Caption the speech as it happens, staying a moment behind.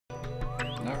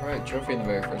Alright, trophy in the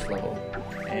very first level.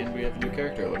 And we have a new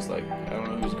character, it looks like. I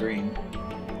don't know who's green.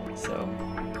 So.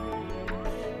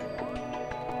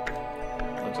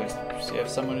 Looks like so you have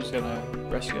someone who's gonna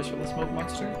rescue us from the smoke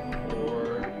monster.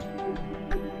 Or.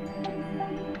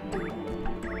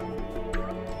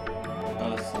 Oh,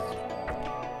 this is.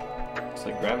 Looks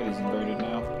like gravity's inverted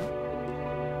now.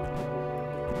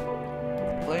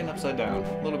 Playing upside down,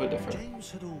 a little bit different.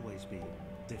 James had always been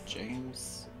different.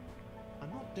 James.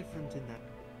 I'm not different in that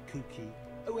kooky,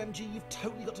 OMG, you've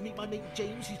totally got to meet my mate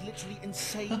James, he's literally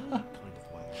insane kind of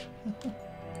way.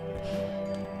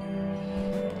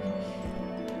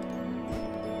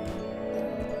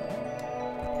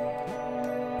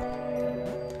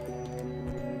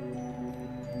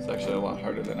 It's actually a lot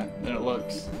harder than it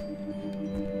looks.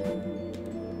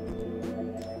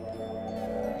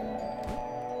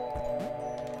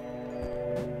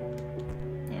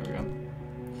 There we go.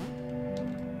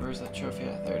 Where's that trophy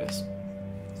at? There it is.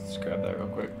 Let's grab that real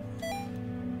quick.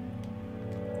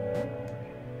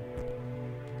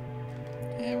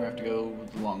 And we have to go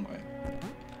the long way.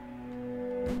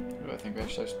 Ooh, I think I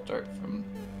should start from...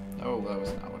 Oh, that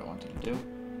was not what I wanted to do.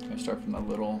 I'm going to start from the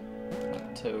little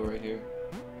plateau right here.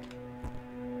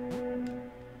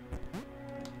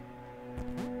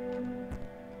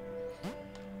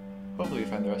 Hopefully we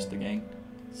find the rest of the gang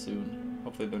soon.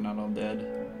 Hopefully they're not all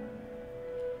dead.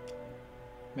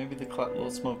 Maybe the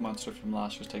little smoke monster from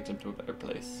last year takes him to a better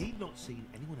place. He'd not seen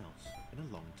anyone else in a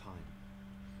long time.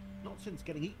 Not since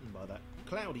getting eaten by that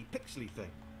cloudy, pixely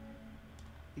thing.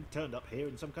 He'd turned up here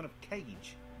in some kind of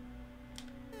cage.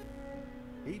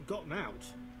 He'd gotten out,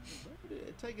 but it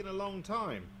had taken a long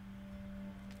time.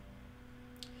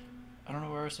 I don't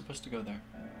know where we're supposed to go there.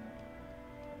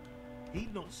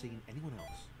 He'd not seen anyone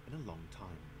else in a long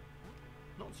time.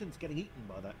 Not since getting eaten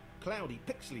by that cloudy,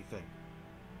 pixely thing.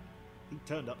 He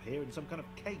turned up here in some kind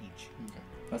of cage. Okay,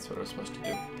 that's what I was supposed to do.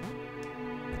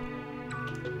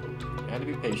 You had to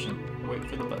be patient. Wait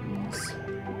for the buttons.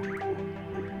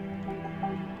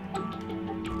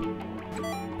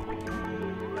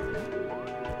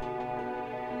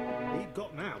 He'd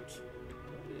gotten out.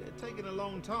 It had taken a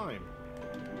long time.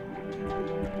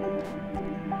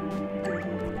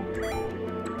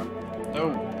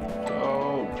 No!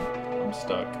 Oh! I'm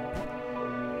stuck.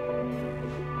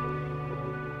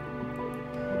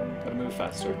 Gotta move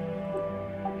faster.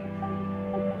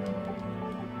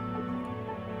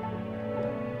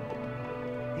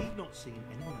 He'd not seen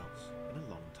anyone else in a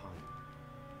long time.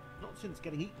 Not since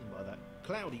getting eaten by that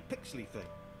cloudy, pixely thing.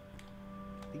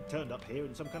 He turned up here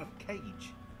in some kind of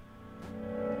cage.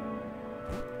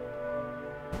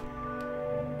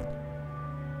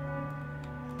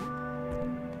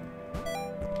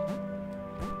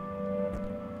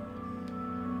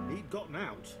 He'd gotten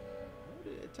out.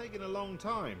 It had taken a long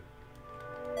time.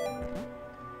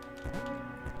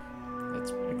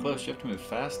 That's pretty close. You have to move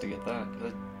fast to get that.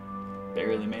 I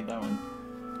barely made that one.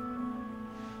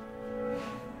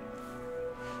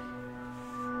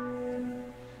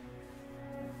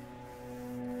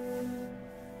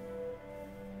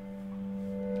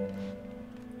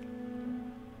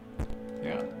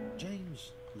 Yeah.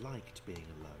 James liked being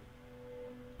alone.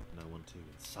 No one to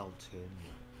insult him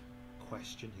or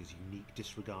question his unique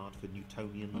disregard for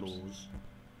Newtonian laws.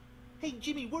 Hey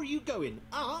Jimmy, where are you going?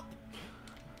 Up?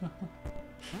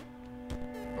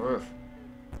 Oof.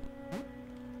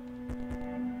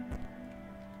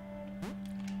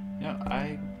 Yeah,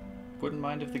 I wouldn't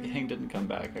mind if the gang didn't come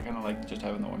back. I kind of like just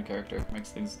having the one character. It makes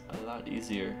things a lot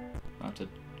easier. Not to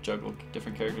juggle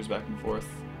different characters back and forth.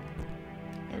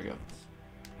 There we go.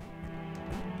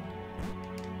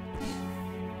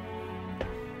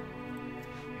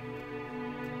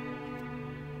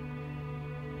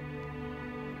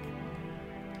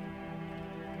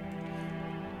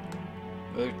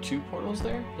 Are there two portals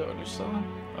there? Is that what I just saw?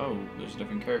 Oh, there's a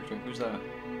different character. Who's that?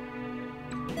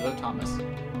 Is that Thomas?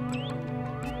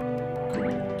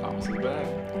 Cool. Thomas is back.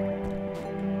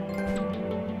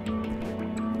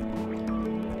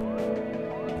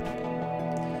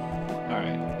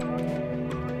 Alright.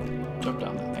 Jump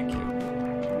down there. Thank you.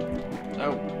 No.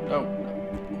 No. No.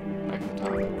 Back to the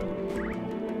top.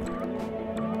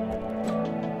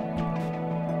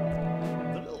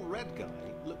 The little red guy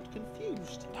looked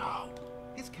confused. No.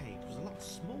 His cage was a lot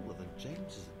smaller than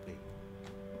James's had been.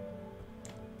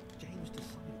 James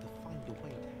decided to find a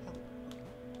way to help.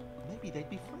 Maybe they'd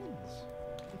be friends.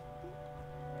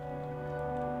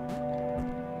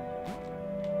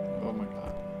 Oh my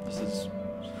god. This is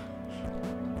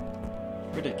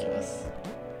ridiculous.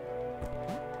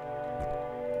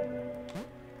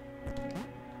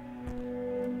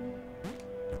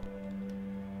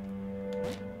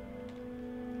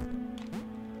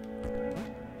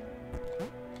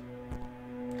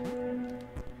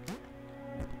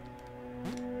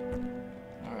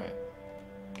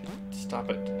 Stop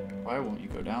it. Why won't you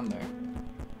go down there?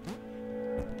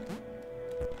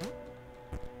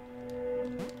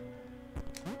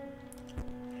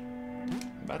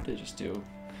 I bet they just do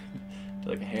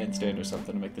like a handstand or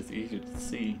something to make this easier to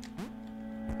see.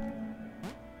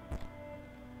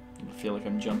 I feel like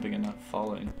I'm jumping and not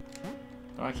falling.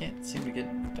 Oh, I can't seem to get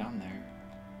down there.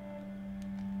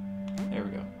 There we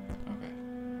go. Okay.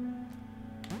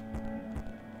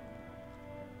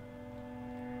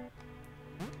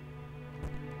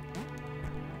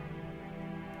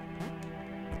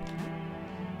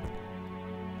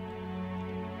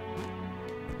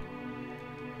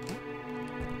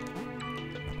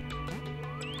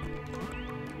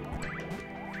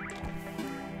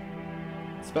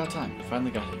 It's about time.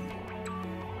 Finally got it.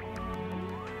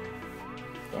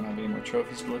 Don't have any more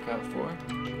trophies to look out for,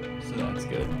 so that's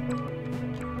good.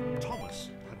 Thomas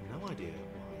had no idea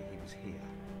why he was here.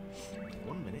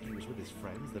 One minute he was with his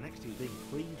friends, the next he was being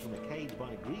cleaned from a cage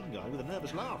by a green guy with a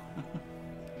nervous laugh.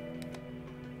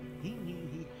 He knew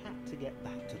he had to get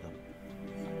back to them.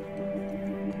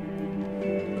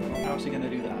 How's he gonna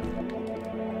do that?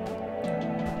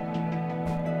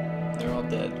 They're all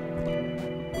dead.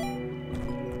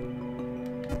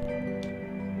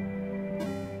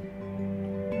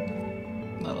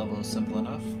 That level is simple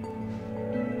enough.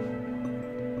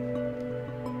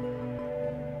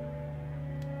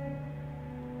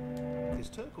 His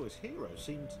turquoise hero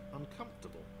seemed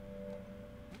uncomfortable.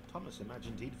 Thomas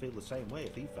imagined he'd feel the same way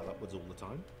if he fell upwards all the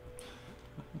time.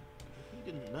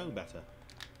 He didn't know better.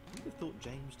 He'd have thought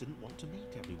James didn't want to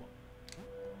meet everyone.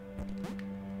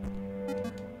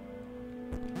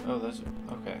 Oh, that's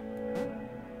okay.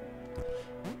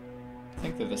 I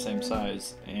think they're the same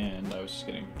size, and I was just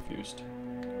getting confused.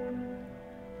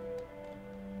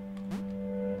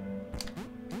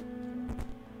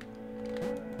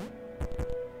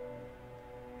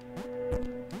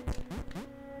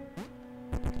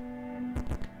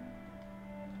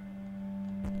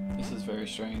 This is very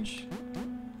strange.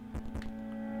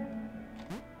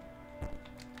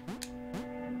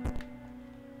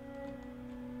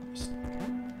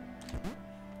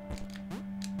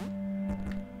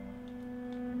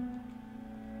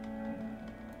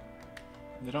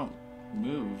 They don't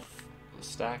move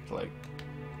stacked like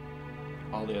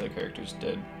all the other characters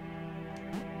did.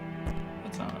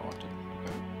 That's not what I wanted.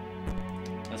 Okay.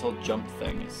 This whole jump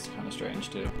thing is kind of strange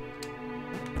too.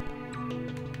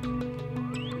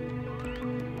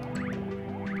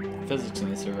 Physics in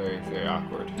this are very, very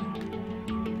awkward.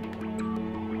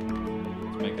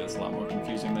 Let's make this a lot more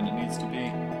confusing than it needs to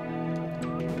be.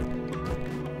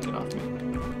 Get off me.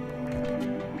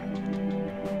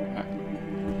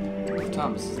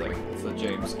 Thomas is there. Let's let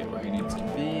James get where he needs to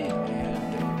be, and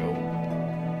there we go.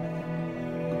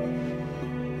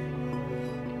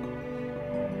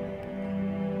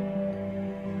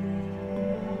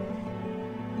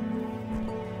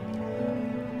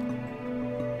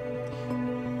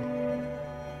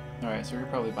 Alright, so we could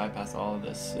probably bypass all of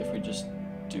this if we just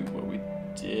do what we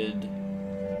did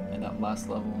in that last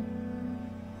level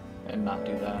and not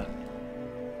do that.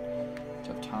 Let's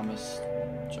have Thomas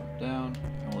jump down,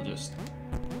 and we'll just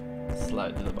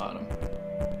slide to the bottom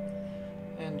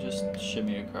and just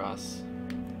shimmy across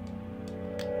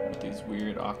with these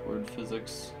weird, awkward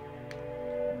physics.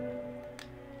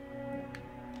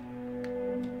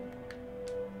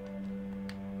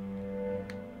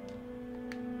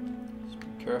 Just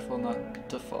be careful not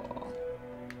to fall.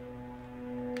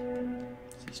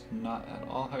 This is not at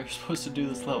all how you're supposed to do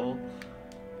this level,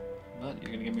 but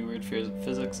you're gonna give me weird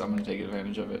physics, I'm gonna take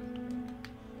advantage of it.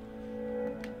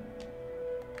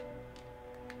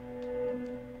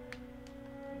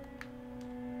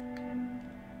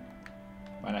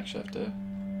 Might actually have to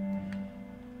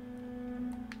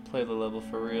play the level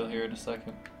for real here in a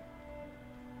second.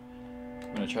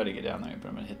 I'm gonna try to get down there, but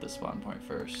I'm gonna hit the spawn point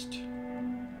first. See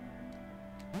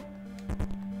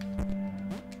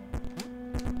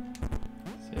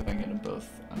if I can get them both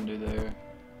under there.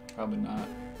 Probably not.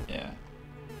 Yeah.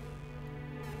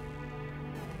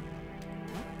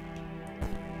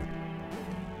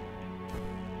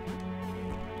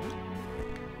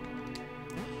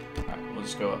 Alright, we'll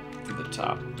just go up to the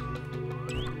top.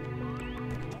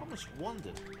 Thomas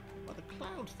wondered why the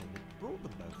cloud thing had brought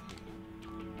them both here.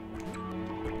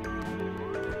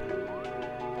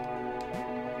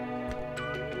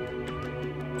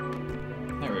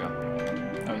 There we go.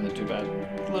 That wasn't too bad.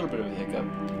 A little bit of a hiccup.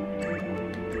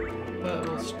 But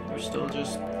we're still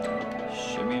just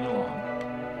shimmying along.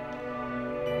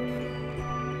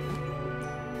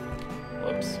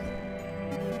 Whoops.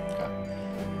 Okay.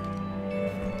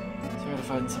 So I gotta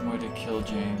find somewhere to kill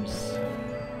James.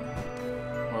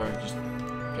 Or just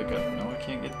pick up. No,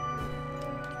 can't get...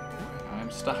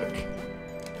 I'm stuck.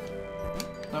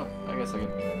 No, I guess I can...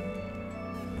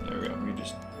 There we go, we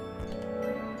just...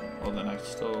 Well, then I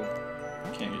still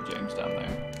can't get James down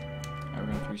there. Alright, we're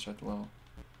gonna have to restart the level.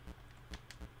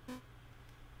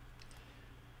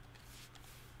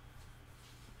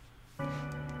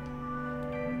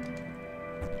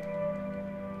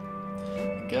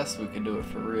 I guess we can do it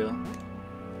for real.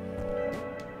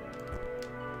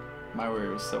 My way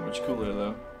was so much cooler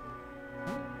though.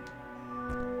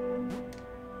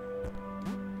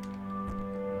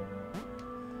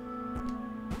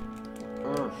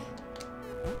 Urgh.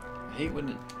 I hate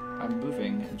when I'm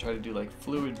moving and try to do like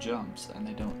fluid jumps and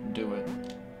they don't do it.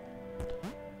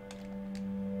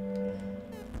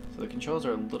 So the controls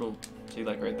are a little, see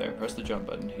like right there, press the jump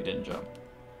button, he didn't jump.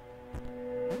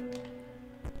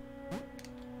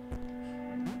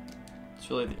 It's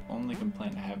really the only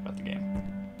complaint I have about the game.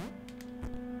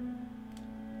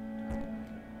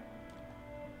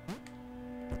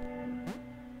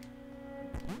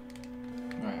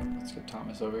 Alright, let's get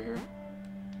Thomas over here.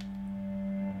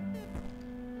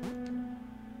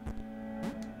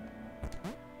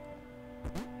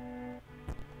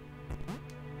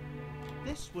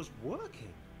 This was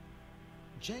working.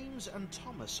 James and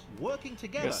Thomas working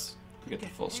together. Yes, we get the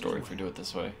full story if we do it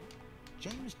this way.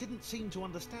 James didn't seem to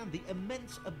understand the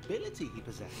immense ability he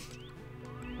possessed.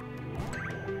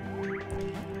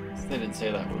 They didn't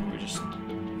say that when we just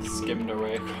skimmed our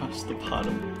way across the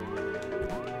bottom.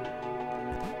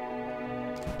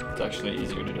 It's actually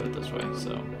easier to do it this way,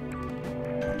 so...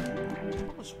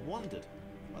 Thomas wondered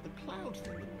why the cloud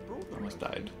thing that brought them Almost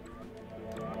died.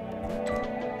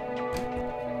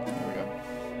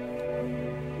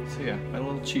 So yeah, my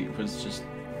little cheat was just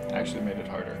actually made it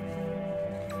harder.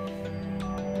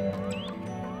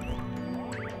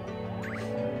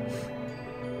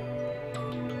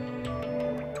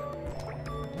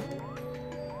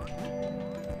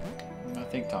 I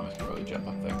think Thomas can really jump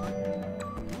up there.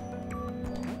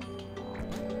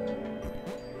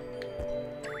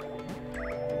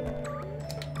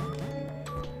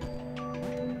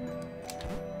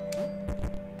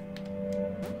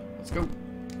 Let's go.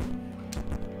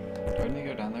 Do I need to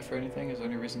go down there for anything? Is there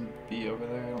any reason to be over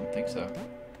there? I don't think so.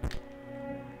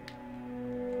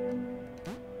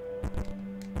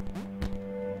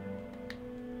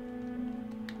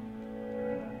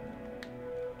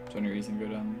 Is there any reason to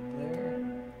go down there?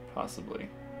 Possibly.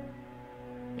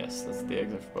 Yes, that's the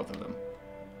exit for both of them.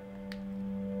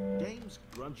 James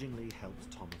grudgingly helped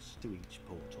Thomas to each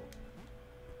portal.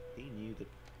 He knew that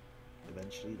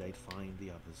eventually they'd find the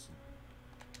others,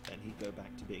 and then he'd go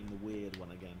back to being the weird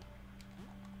one again.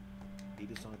 He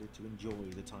decided to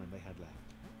enjoy the time they had left.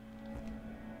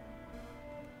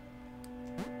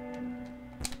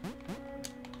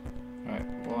 Alright,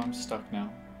 well I'm stuck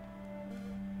now.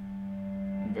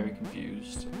 I'm very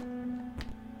confused.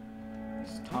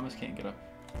 Thomas can't get up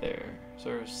there. Is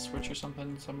there a switch or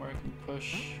something somewhere I can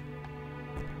push?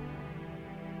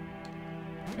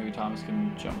 Maybe Thomas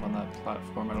can jump on that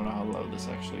platform. I don't know how low this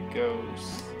actually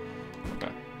goes.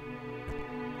 Okay.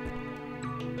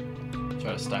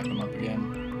 Try to stack them up again.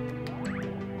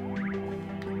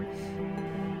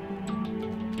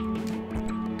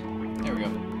 There we go.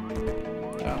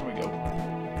 Down we go.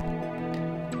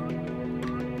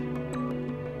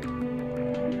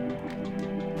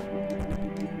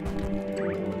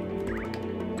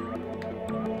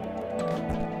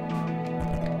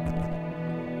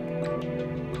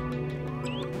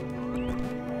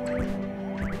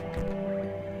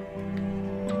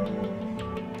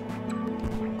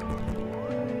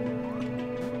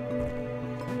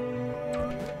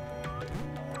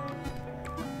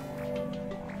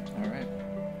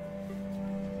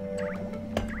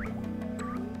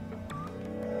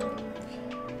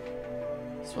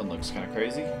 This one looks kind of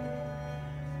crazy.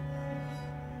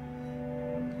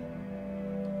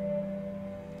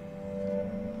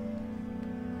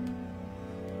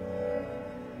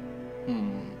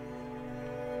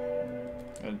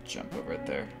 Gotta jump over it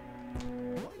there.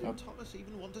 Why did Thomas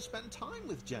even want to spend time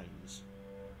with James?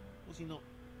 Was he not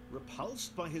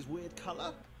repulsed by his weird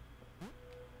colour?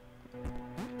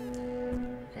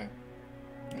 Okay.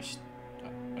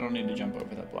 I don't need to jump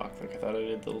over that block like I thought I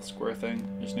did, the little square thing.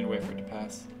 I just need to wait for it to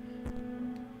pass.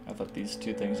 I thought these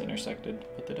two things intersected,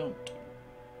 but they don't.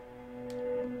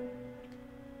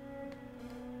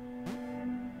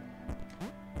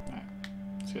 Alright,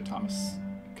 let's get Thomas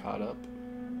caught up.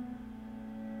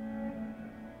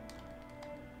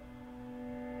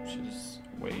 Which is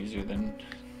way easier than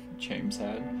James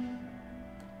had.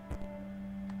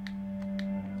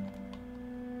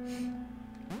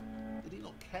 Did he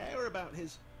not care about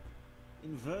his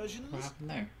Inversions? What happened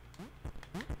there?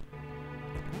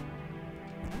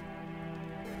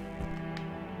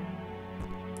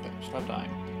 Okay, stop dying.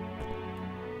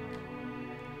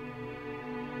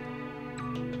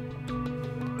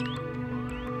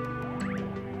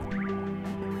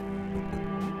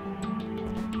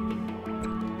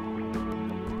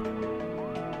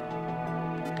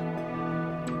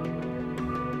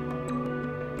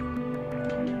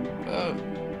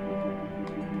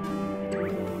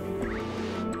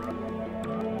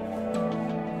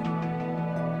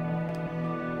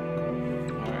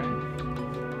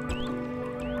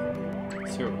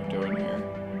 What we're doing here.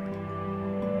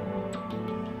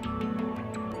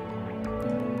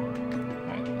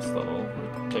 Alright, this level,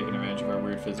 we're taking advantage of our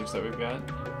weird physics that we've got.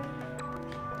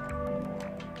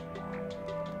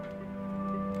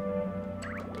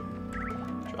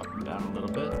 Drop them down a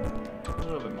little bit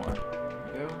more.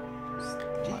 There we go.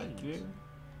 Slide through.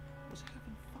 Was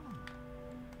having fun.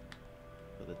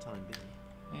 For the time being.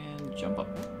 And jump up.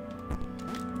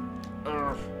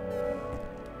 Urgh.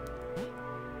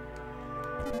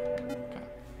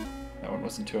 That one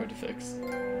wasn't too hard to fix.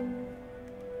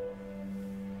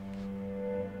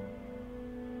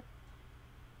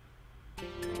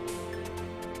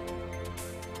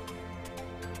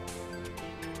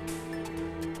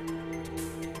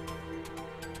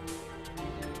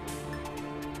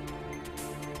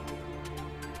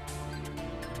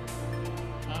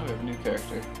 Oh, we have a new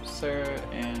character, Sarah,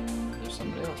 and there's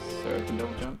somebody else. Sarah can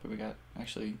double jump, but we got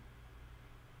actually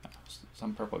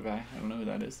some purple guy. I don't know who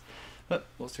that is. But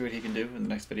we'll see what he can do in the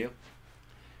next video.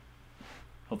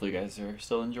 Hopefully you guys are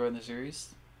still enjoying the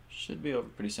series. Should be over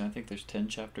pretty soon. I think there's 10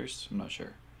 chapters. I'm not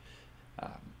sure.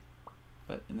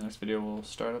 But in the next video we'll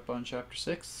start up on chapter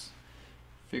 6.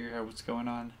 Figure out what's going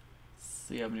on.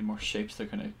 See how many more shapes they're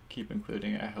going to keep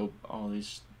including. I hope all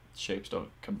these shapes don't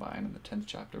combine in the 10th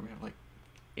chapter. We have like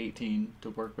 18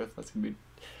 to work with. That's going to be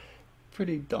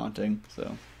pretty daunting.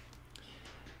 So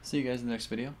see you guys in the next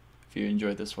video. If you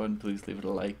enjoyed this one, please leave it a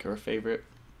like or a favorite.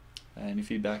 Any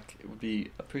feedback, it would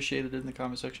be appreciated in the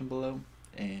comment section below.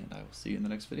 And I will see you in the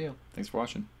next video. Thanks for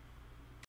watching.